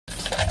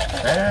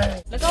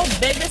Look how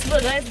big this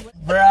burger is.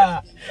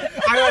 Bruh,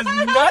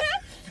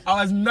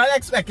 I was not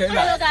expecting that.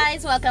 Hello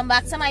guys, welcome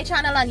back to my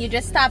channel, and you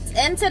just stopped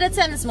into the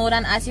Timz Mode,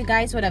 and as you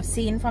guys would have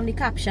seen from the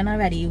caption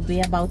already,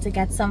 we're about to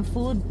get some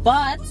food,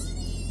 but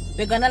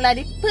we're gonna let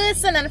the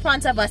person in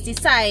front of us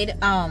decide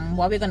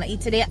what we're gonna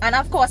eat today. And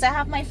of course I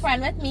have my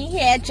friend with me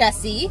here,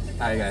 Jesse.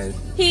 Hi guys.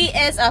 He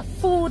is a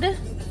food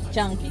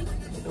junkie.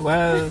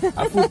 Well,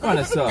 a food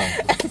connoisseur.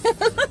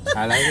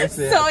 I like to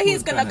say. So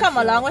he's gonna come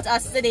along with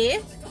us today.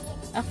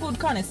 A food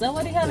connoisseur?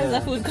 What the hell is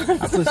a food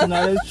connoisseur? A person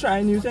that is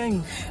trying new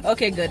things.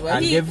 Okay, good.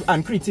 Well,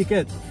 and critique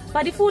it.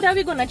 But the food that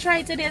we're gonna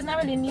try today is not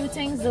really new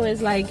things though.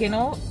 It's like, you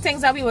know,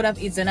 things that we would have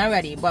eaten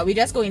already. But we're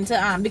just going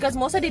to because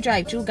most of the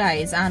drive-thru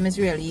guys is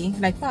really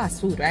like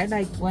fast food, right?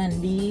 Like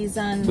Wendy's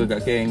and Burger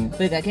King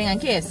and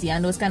KFC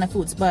and those kind of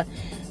foods. But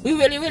we're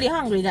really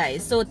hungry,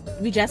 guys. So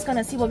we're just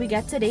gonna see what we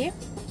get today.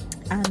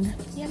 And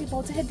yeah, we're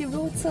about to hit the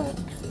road, so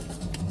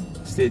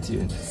stay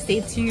tuned.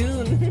 Stay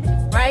tuned.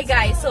 Right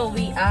guys, so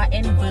we are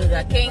in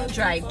Burger King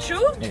drive-thru.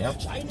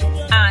 Yep.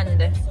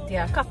 And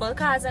there are a couple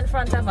cars in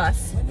front of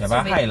us. We have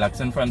a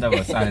Hilux in front of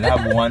us and they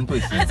have one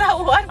person. It's a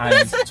one person. And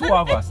it's two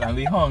of us and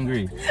we're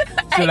hungry.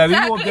 So let me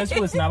hope this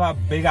person have a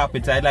big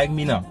appetite like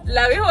me now.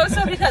 Let me hope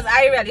so, because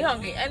I'm really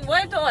hungry. And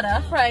we're to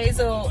order fries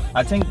or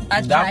I think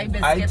a dry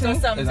biscuit or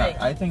something.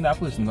 I think that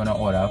person gonna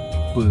order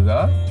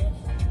burger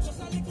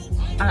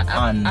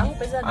and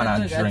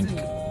a drink.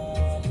 Too.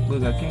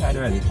 Burger King, I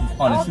don't really.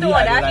 Honestly, no,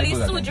 I don't at like least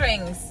Burger two King.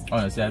 drinks.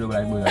 Honestly, I don't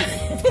like Burger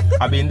King.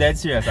 I've been dead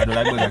serious, I don't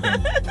like Burger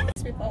King.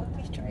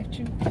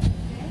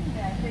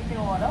 Take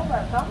your order,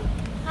 welcome.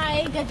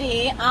 Hi, good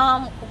day.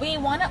 We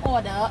want to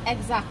order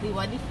exactly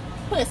what the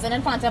person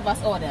in front of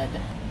us ordered.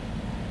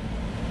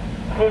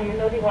 Do you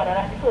know the order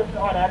that the person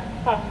ordered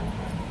from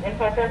in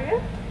front of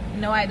you?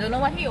 No, I don't know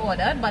what he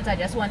ordered, but I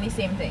just want the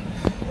same thing.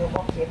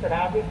 Okay, so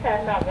that'll be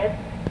 10 nuggets,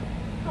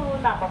 2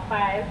 number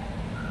 5,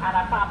 and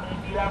a family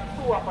meal of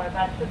 2 apples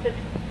and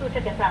 2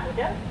 chicken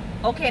sandwiches.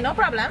 Okay, no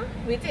problem.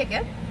 We take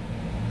it.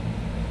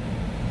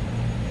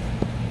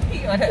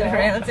 He ordered the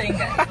real thing.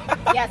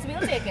 Yes,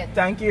 we'll take it.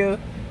 Thank you.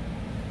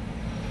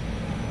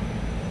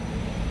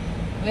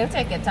 We'll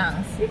take it,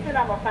 thanks. The 2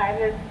 number 5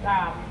 is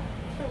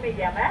 2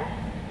 medium, eh?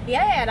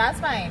 Yeah, that's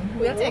fine.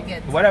 We'll take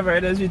it. Whatever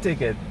it is, you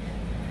take it.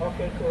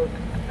 Okay, cool.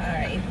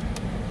 Alright.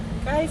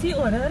 Guys, he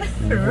ordered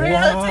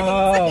real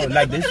things.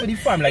 Like this for the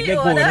farm, like they're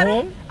going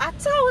home?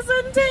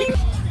 1,000 things.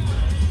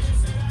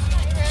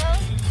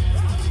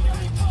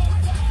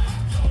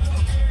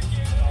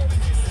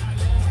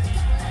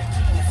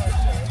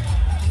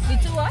 The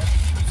 2 what?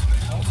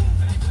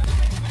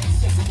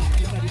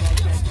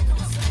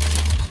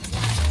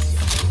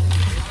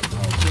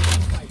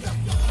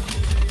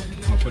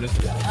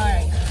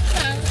 Alright.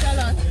 Thanks a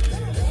lot.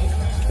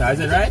 That's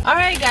it, right?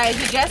 Alright guys,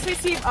 we just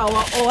received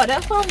our order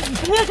from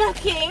Burger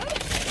King.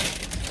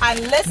 And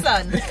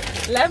listen,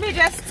 let me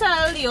just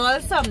tell you all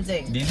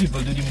something. These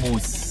people do the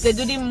most. They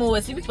do the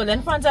most. The people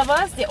in front of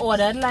us, they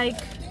ordered like,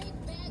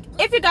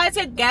 if you guys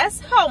could guess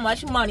how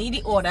much money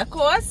the order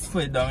costs,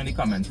 put it down in the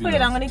comments. Put it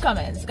down in the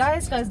comments,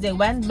 guys, because they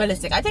went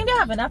ballistic. I think they're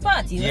having a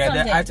party or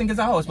something. I think it's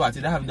a house party.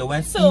 They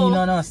went stealing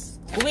on us.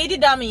 We the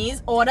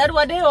dummies ordered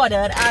what they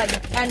ordered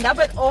and end up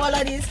with all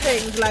of these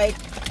things, like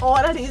all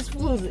of these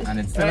foods. And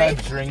it's still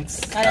like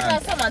drinks. And it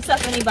has so much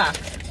stuff in the back.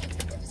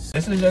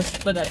 This is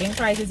just... But I think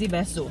price is the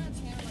best too.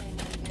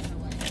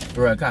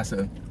 Royal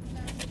Castle.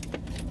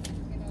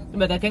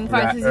 But I think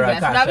price is the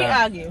best. Now we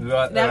argue.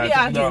 Royal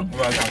Castle.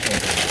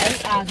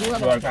 Let's argue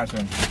about Royal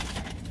Castle.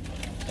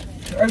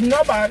 It's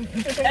not bad.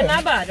 It's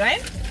not bad,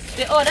 right?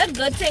 They ordered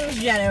good things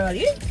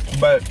generally.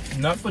 But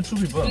not for 2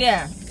 people.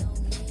 Yeah.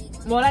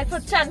 More like for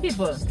 10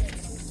 people.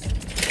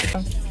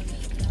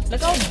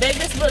 Look how big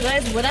this burger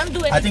is. What I'm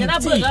doing is in a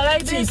burger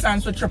like this. T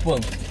stands for triple.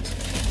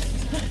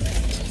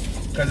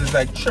 Because it's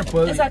like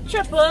triple. It's a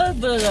triple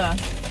burger.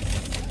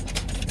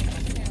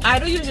 I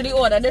don't usually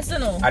order this, you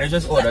know. I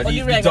just order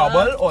the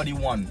double or the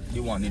one.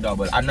 The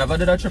double. I never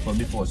did a triple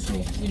before,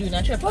 so. You doing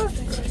a triple?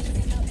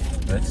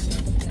 Let's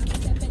see.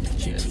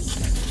 Cheers.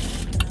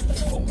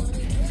 Oh.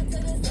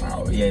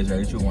 Wow, yeah, it's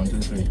ready to 1,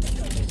 2, 3.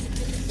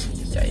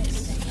 Yikes.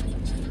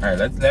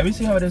 Alright, let me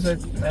see how it is.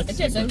 It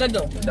tastes good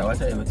though. That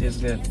was it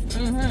tastes good.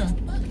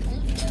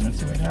 Let's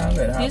see what we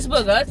have. These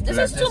burgers, this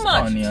is too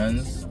much.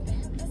 Onions,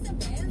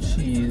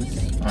 cheese,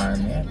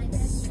 and yeah.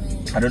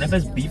 I don't know if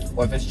it's beef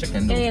or if it's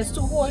chicken though. It's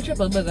 2 whole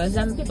triple burgers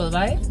and people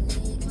buy.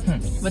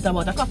 With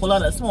about a couple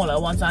other smaller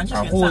ones and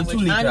chicken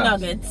sandwich and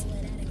nuggets.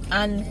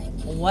 And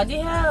what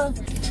the hell?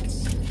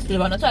 You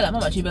want to tell them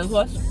how much it will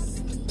cost?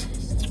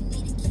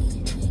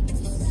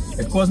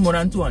 It costs more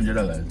than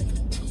 $200.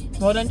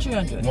 More than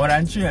 $300. More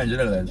than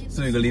 $300.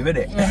 So you can leave it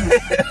there.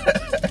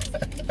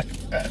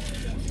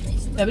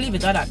 I believe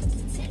it or that.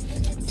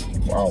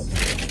 Wow.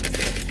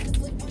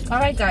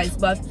 Alright guys,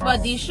 but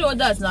the show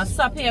does not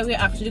stop here. We're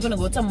actually gonna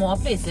go to more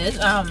places.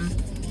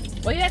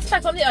 What do you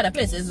expect from the other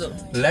places though?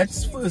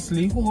 Let's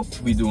firstly hope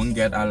we don't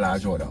get a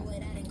large order.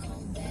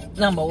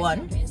 Number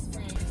 1.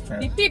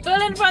 The people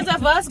in front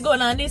of us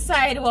gonna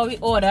decide what we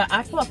order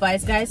at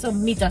Popeyes, guys, so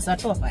meet us at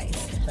Popeyes.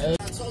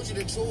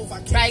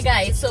 Right,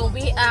 guys, so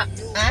we are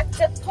at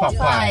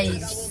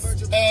Popeyes.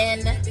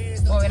 And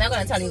well, we're not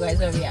gonna tell you guys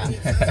where we are.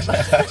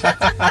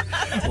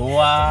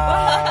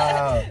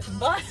 Wow.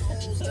 But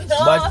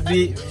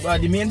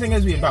the main thing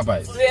is we're in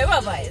Popeyes. We're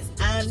Popeyes,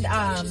 and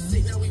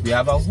we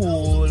have a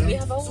whole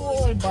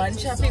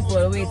bunch of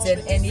people waiting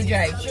in the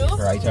drive-thru.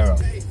 Right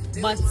around.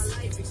 But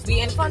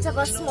we're in front of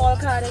a small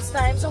car this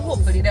time, so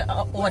hopefully they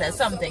order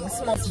something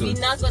small. We're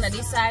not gonna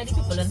decide. The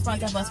people in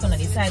front of us gonna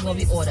decide what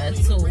we ordered.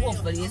 So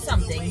hopefully it's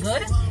something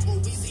good.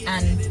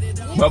 And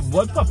but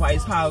what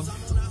Popeyes have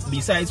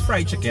besides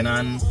fried chicken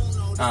and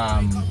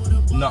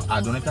no,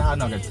 I don't know if they have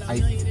nuggets.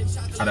 It's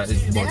about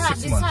 6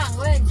 months.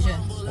 Sandwich.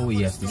 Oh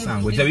yes, the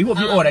sandwich. We hope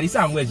you order the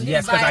sandwich.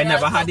 Yes, because I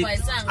never had it.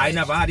 I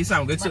never had the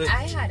sandwich. But so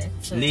I had it.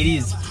 So.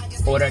 Ladies,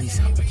 order the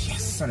sandwich.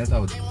 Yes, send it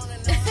out.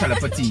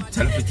 Telepathy,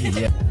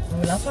 yeah.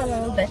 We'll have a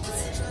little bit.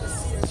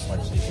 What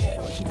you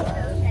got?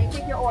 Can you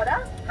take your order?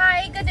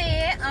 Hi, good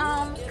day.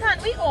 Can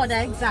we order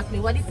exactly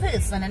what the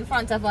person in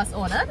front of us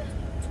ordered?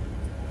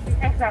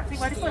 Exactly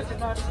what the person in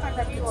front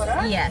of you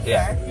ordered? Yes.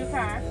 Yeah. You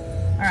can.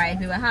 Alright,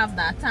 we will have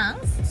that,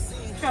 thanks.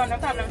 Sure, no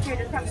problem. Okay,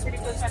 just come to the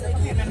person and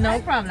payment.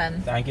 No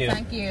problem. Thank you.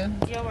 Thank you.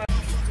 You're welcome.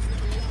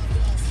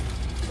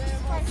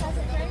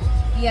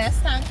 Yes,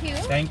 thank you.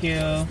 Thank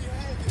you.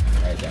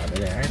 Right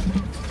there.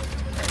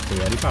 So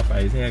we are the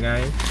Popeyes here,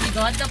 guys. We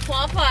got the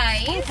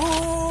Popeyes.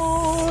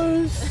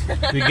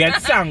 We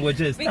get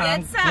sandwiches. We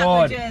thank get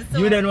sandwiches, God. so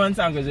You didn't want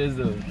sandwiches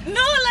though.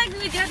 No, like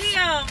we get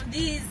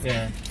these.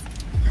 Yeah.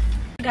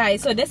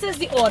 Guys, so this is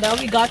the order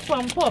we got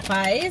from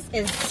Popeyes.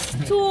 It's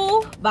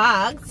 2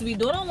 bags. We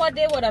don't know what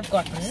they would have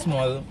gotten.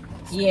 Small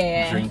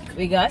drink.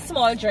 We got a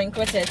small drink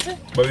with it.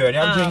 But we already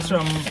have drinks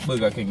from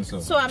Burger King, so.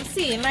 So I'm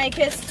seeing like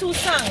it's 2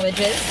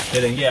 sandwiches.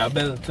 They didn't get a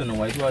bill to know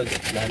what it was.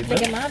 They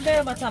get my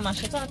bill, but I'm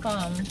actually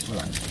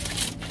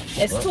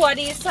it's 2 of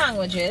these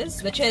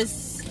sandwiches, which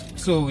is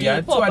so we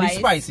had 2 of the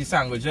spicy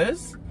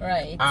sandwiches.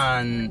 Right.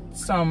 And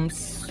some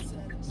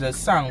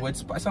spicy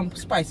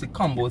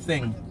combo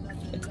thing.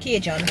 With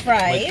Cajun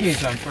fries. With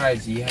Cajun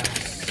fries,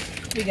 yes.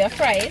 We got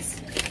fries.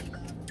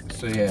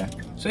 So yeah.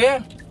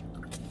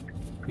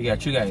 We got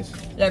 2 guys.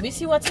 Let me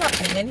see what's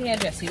happening in here,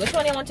 Jesse. Which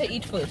one you want to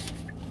eat first?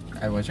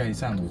 I will try the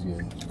sandwich,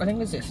 yeah. I think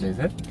it's this. Is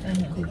it?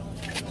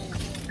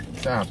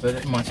 So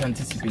after much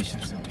anticipation.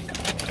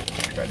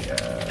 But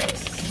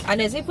yes.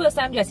 And it's the first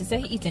time Jesse said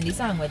he eating the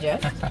sandwich, yeah?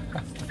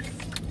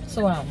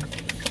 So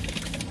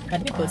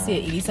and people say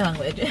eat the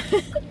sandwich.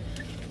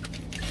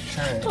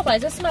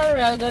 Popeyes just smell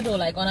real good though,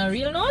 like on a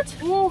real note.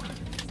 Woo. I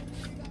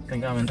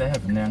think I went to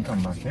heaven there and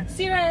come back, yeah?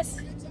 Serious?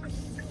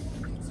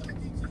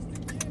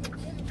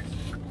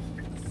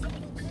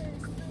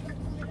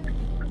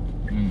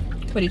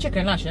 For the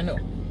chicken lashing though.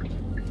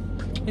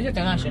 The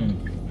chicken lashing.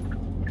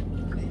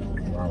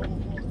 Wow.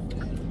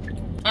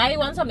 I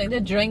want something to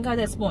drink at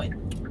this point.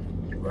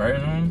 Right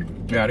now,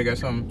 we had to get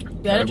some.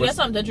 We had to get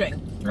something to drink.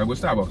 I go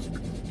Starbucks.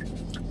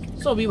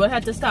 So we will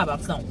head to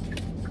Starbucks now.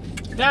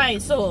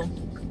 Guys, so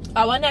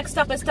our next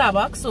stop is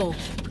Starbucks, so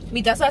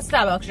meet us at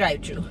Starbucks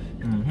drive-thru.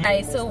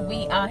 Alright, so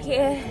we are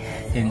here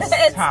in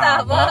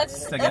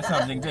Starbucks to get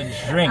something to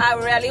drink. I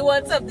really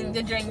want something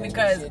to drink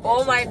because,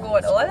 oh my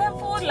god, all that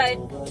food, like,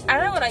 I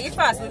don't want to eat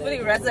fast food for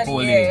the rest of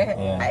the year.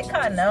 Yeah. I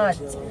cannot.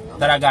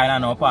 That guy I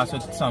know pass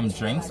with some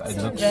drinks. It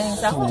looks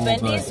so I'm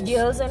hoping these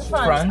girls in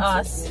front of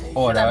us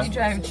order. We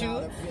drive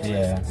through.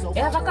 Yeah. We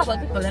have a couple of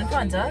people in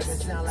front of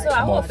us. So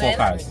I'm hoping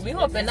we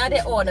hoping that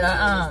they order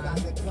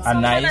a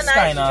nice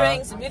kind of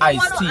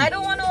iced tea. I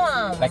don't want to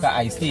like an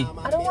iced tea.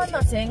 I don't want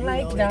nothing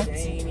like that.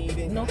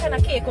 No kind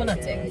of cake or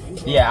nothing.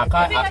 Yeah,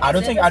 I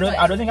don't think I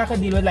can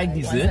deal with like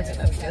dessert.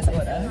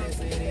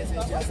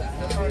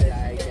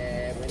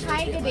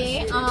 Hi, good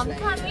day.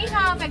 Can we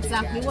have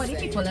exactly what the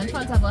people in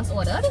front of us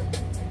ordered?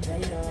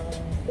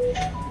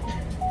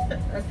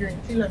 A drink,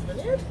 tea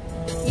lemonade?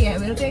 Yeah,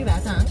 we'll take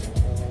that, huh?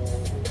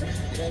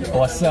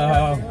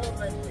 Awesome.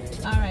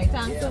 Alright,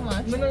 thanks so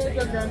much.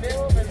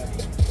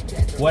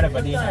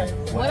 Whatever they have.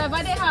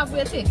 Whatever they have,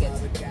 we'll take it.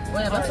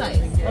 Whatever size.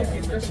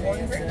 Okay, just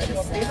one drink?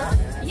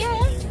 Yeah.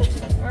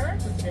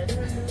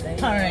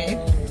 Alright.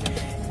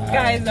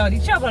 Guys, now the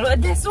trouble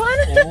with this one.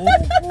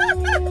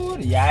 Oh,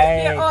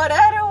 yeah. You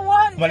ordered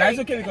one. But that's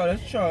okay because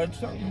it's short.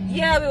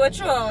 Yeah, we were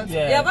short.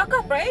 Yeah. You have a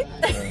cup, right?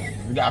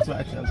 We got to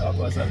actually cup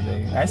or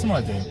something. That's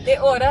small thing. They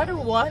ordered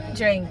one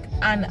drink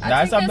and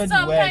I think it's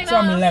some kind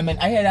some lemon.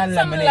 I hear that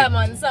lemonade. Some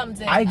lemon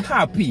something. I'm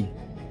happy.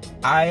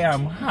 I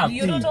am happy.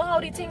 You don't know how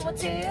the thing would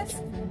taste?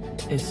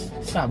 It's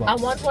Starbucks. I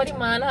want what the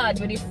man had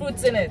with the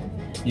fruits in it.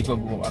 You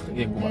could go back.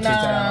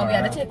 Nah, we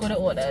had to take what they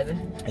ordered.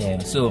 Yeah,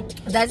 so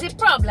that's the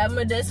problem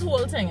with this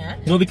whole thing, eh?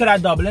 No, we could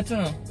have double it,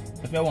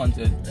 if you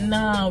wanted.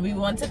 No, we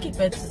want to keep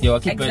it. You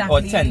want to keep it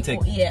authentic.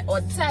 Yeah,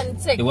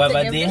 authentic.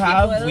 Whatever they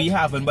have, we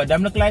haven't. But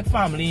them look like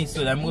family,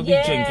 so them will be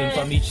drinking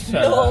from each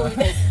other. No.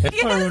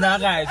 It's Corona,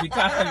 guys. We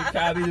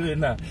can't be doing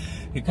that.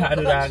 We can't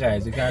do that,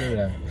 guys. We can't do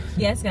that.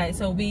 Yes, guys.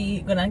 So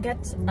we gonna get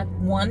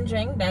one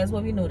drink. That's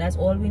what we know. That's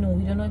all we know.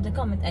 We don't know if they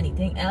come with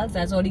anything else.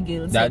 That's all the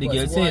girls say. That the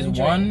girls say is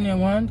one you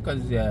want,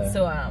 cause yeah.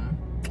 So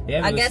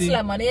yeah, I guess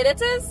lemonade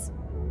it is.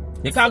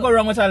 You can't go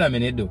wrong with a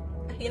lemonade though.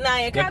 Nah,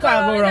 you can't go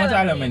wrong with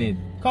a lemonade.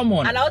 Come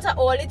on. And out of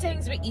all the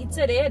things we eat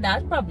today,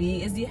 that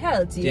probably is the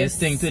healthiest. Yes,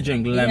 thing to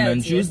drink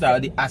lemon juice,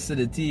 that the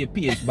acidity, your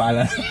pH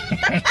balance.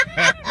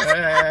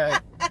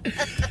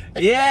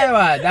 Yeah,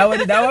 man, that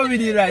would be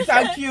the right.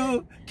 Thank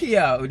you,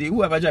 Kia.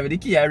 Whoever driving the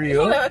Kia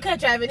Rio. Whoever can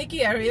drive the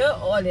Kia Rio,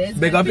 always.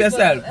 Big up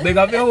yourself. Big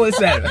up your whole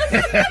self.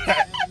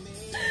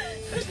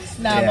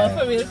 Nah, but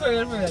for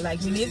real,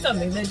 like, we need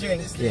something to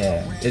drink.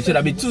 Yeah, it should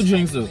have been 2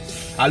 drinks though.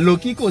 A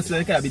low-key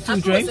coaster can be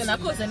 2 drinks.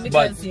 Because,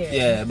 but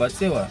yeah, but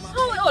say what?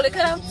 How they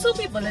can have 2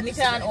 people and they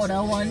can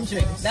order 1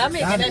 drink? That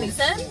making any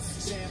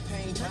sense?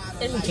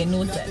 It making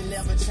no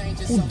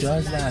sense. Who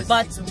does that?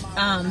 But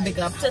big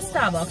up to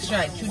Starbucks,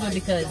 right? True,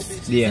 because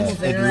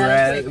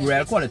it's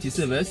real quality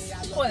service.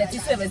 Quality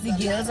service, the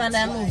girls and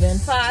they're moving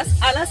fast.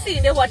 And I see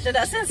they watch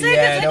that since they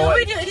video,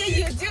 the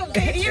YouTube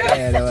video.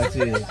 Yeah, they watch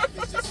it.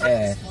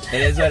 Yeah,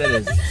 it is what it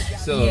is.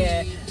 So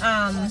yeah,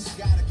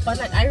 but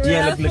like I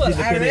real full. Look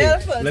at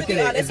it. Look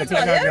at it. It's like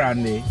a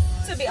grande.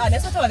 To be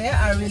honest with you,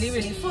 I'm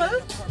really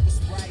full.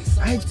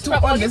 I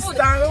don't understand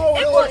how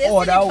you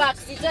order.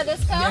 Backseat of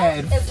this car,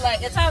 it's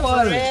like it's a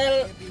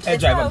real. Hey,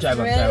 drive up.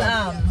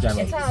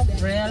 It's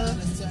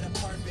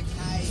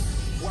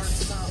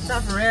a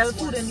real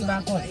food in the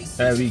back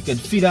one. We could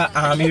feed our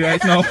army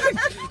right now.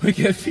 We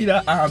can feed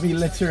our army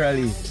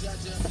literally.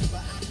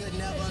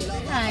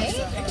 Hi.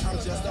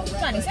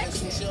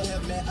 26.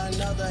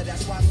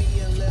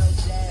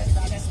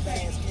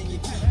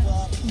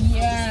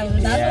 Yeah,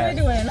 that's what we're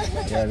doing.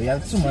 Yeah, we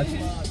have too much.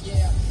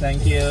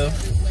 Thank you.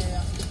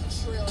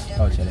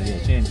 Oh, shall I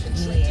get a change?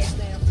 Yeah.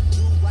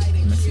 Let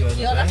me see what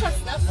You're the first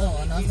stuff?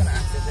 Oh, no, I was going to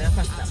ask you. You're the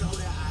first stuff.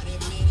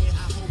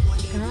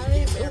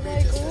 Guys, oh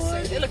my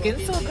god. You're looking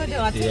so good,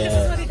 though. I think this is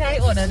what the guy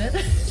ordered it.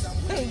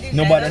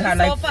 No, but it had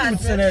like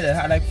fruits in it. It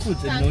had like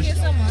fruits in it. Thank you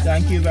so much.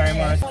 Thank you very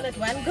much. Oh, it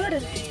went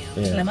good.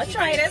 Yeah. Let me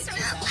try this.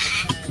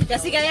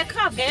 Just get your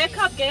cup. It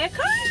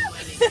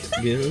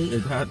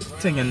had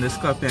thing in this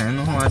cup here. I don't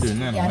know how I do it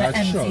now. You have to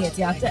empty it.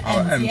 You have to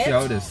empty it.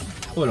 Out this.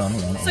 Hold on.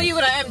 So you're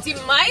going to empty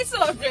my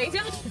soft drink?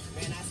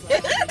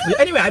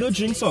 Anyway, I don't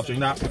drink soft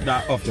drink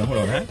that often. Hold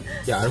on, eh?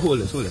 Yeah, I'll hold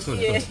this. Yeah. Hold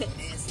this.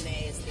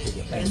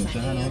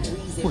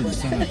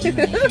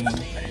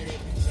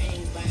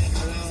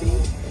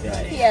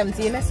 He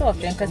emptied my soft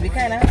drink because we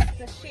kind of have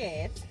to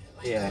share it.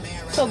 Yeah.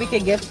 So we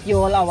can give you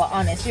all our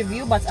honest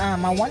review. But I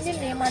want the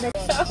name of the.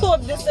 I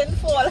hope this didn't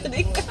fall in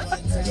the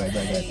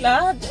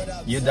car. Lord.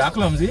 You're that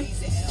clumsy?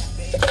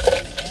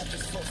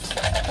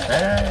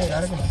 Hey,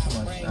 I don't know too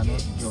much. I know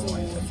you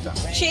want some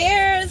time.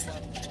 Cheers.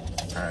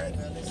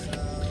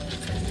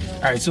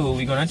 Alright, so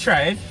we're gonna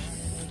try it.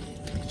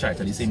 Try it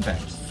at the same time.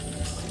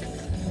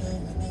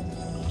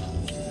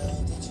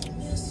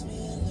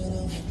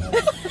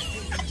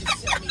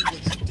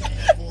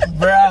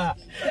 Bruh,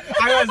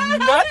 I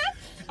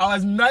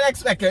was not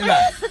expecting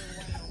that.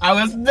 I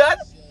was not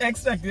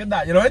expecting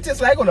that. You know what it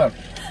tastes like? Hold on.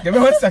 Give me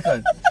 1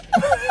 second.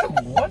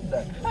 What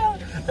the hell?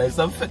 There's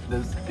some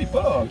fitness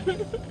people.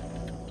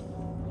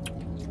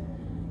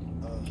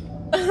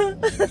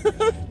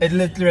 It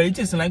literally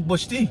tastes like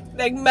bush tea.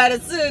 Like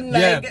medicine.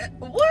 Like,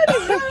 what the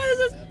hell is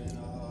this?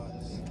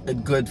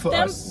 It's good for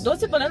us. Those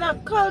people in a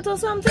cult or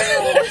something?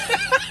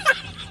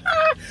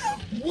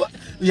 What?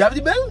 You have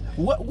the bell?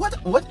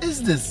 What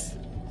is this?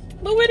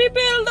 But where the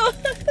bell though?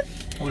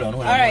 Hold on.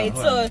 Alright,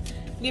 so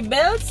the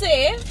bell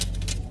say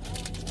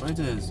what it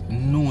is?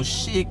 No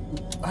shake.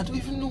 I don't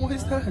even know what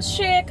is that.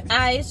 Shake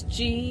Ice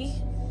G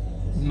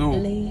No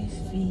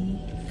Leafy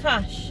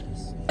Cash.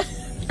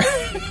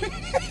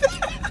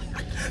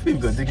 We've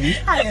got to get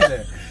higher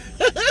there.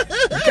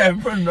 You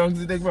can't pronounce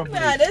it properly.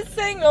 Nah, this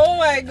thing, oh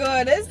my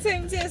god, this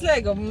thing tastes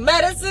like a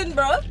medicine,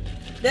 bro.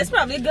 That's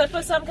probably good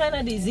for some kind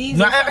of disease.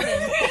 No,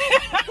 I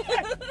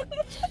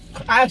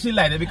actually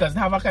like it because it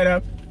have a kind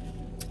of,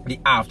 the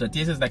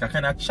aftertaste is like a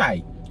kind of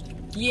chai.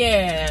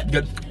 Yeah.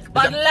 Good.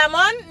 But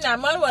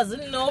lemon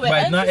wasn't no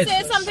better. And she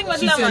said something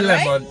with lemon,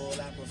 right?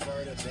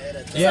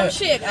 Yeah.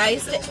 Some shake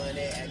ice.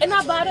 It's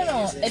not bad, you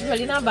know. It's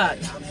really not bad.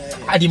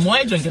 The more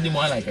I drink it, the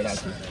more I like it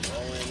actually.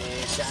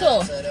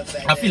 So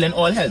I'm feeling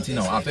all healthy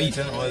now after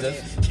eating all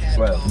this.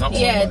 Well, not all.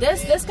 Yeah,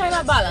 this kind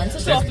of balance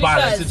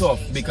it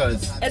off.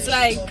 Because it's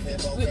like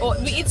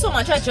we eat so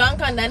much of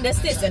junk and then this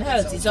tasting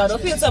healthy. So I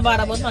don't feel so bad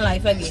about my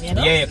life again, you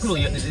know? Yeah, cool.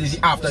 It's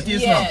the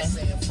aftertaste now.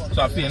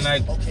 So I feel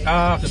like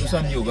I have to do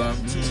some yoga.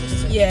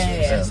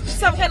 Yeah.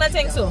 Some kind of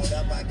thing so.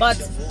 But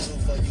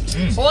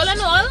all in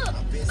all,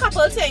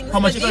 couple things. How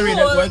much you gonna rate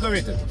it? What you gonna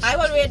rate it? I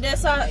will rate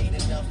this a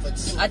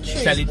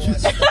 3. Tell it true.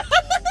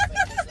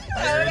 I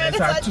rate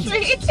this a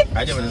 3. I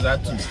give it a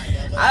 2.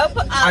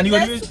 And the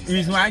only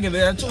reason why I give it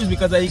a 2 is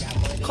because of the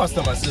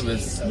customer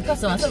service. The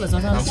customer service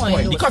was on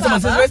point. The customer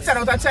service is 10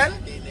 out of 10.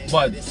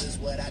 But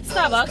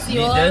Starbucks,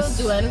 you're all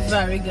doing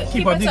very good.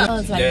 Keep on doing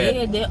like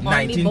they on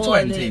 19, the ball,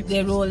 20.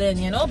 they roll in,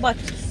 you know. But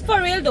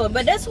for real though,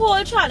 but this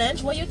whole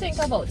challenge, what you think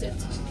about it?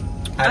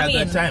 I had a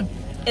good time.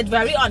 it's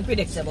very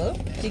unpredictable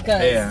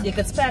because you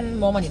could spend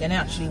more money than you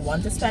actually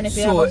want to spend if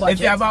you have a budget. So if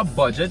you have a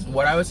budget,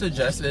 what I would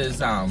suggest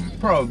is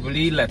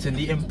probably letting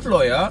the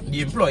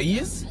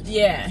employees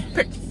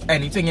pick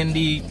anything in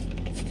the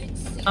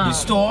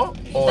store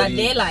or that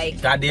they like.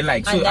 So and at then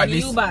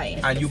least you buy.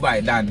 And you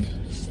buy then.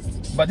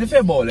 But if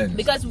you're bowling,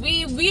 because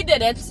we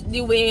did it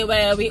the way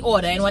where we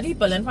order and what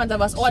people in front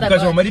of us order.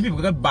 Because how many people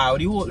could buy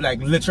the whole,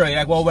 like literally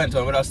like what went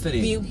on with us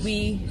today.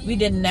 We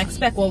didn't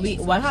expect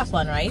what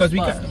happened, right? Because we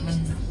could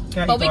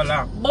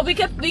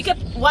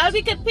while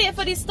we could pay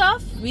for this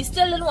stuff, we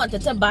still didn't want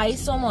it to buy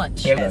so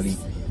much. Yes.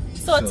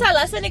 So tell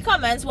us in the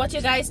comments what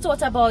you guys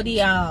thought about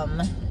the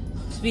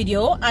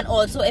video, and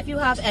also if you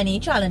have any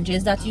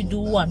challenges that you do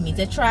want me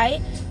to try,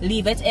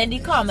 leave it in the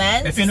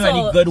comments. If you know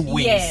any good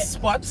wing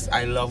spots,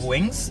 I love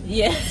wings.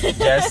 Yeah.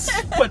 Just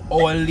put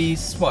all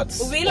these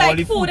spots. We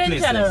like food in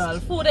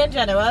general. Food in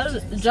general.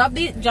 Drop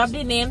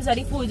the names of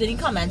the foods in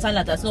the comments and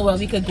let us know where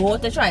we could go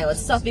to try out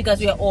stuff, because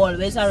we are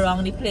always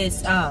around the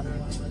place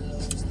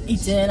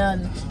eating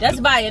and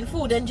just buying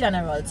food in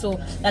general. So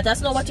let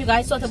us know what you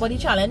guys thought about the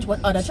challenge, what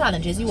other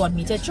challenges you want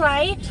me to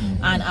try,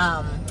 and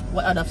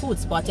what other food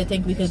spots you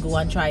think we could go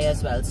and try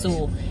as well.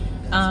 So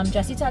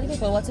Jesse, tell the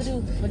people what to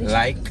do.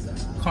 Like,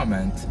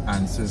 comment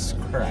and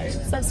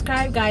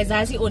subscribe, guys.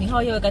 That's the only how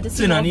you're going to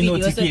see more videos.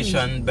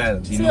 Notification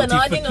bell. The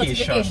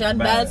notification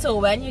bell. So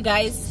when you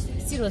guys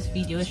see those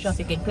videos drop,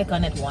 you can click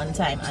on it one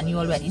time and you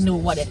already know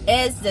what it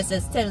is. This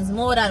is Timz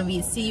Mode, and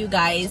we'll see you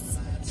guys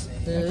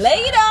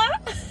later.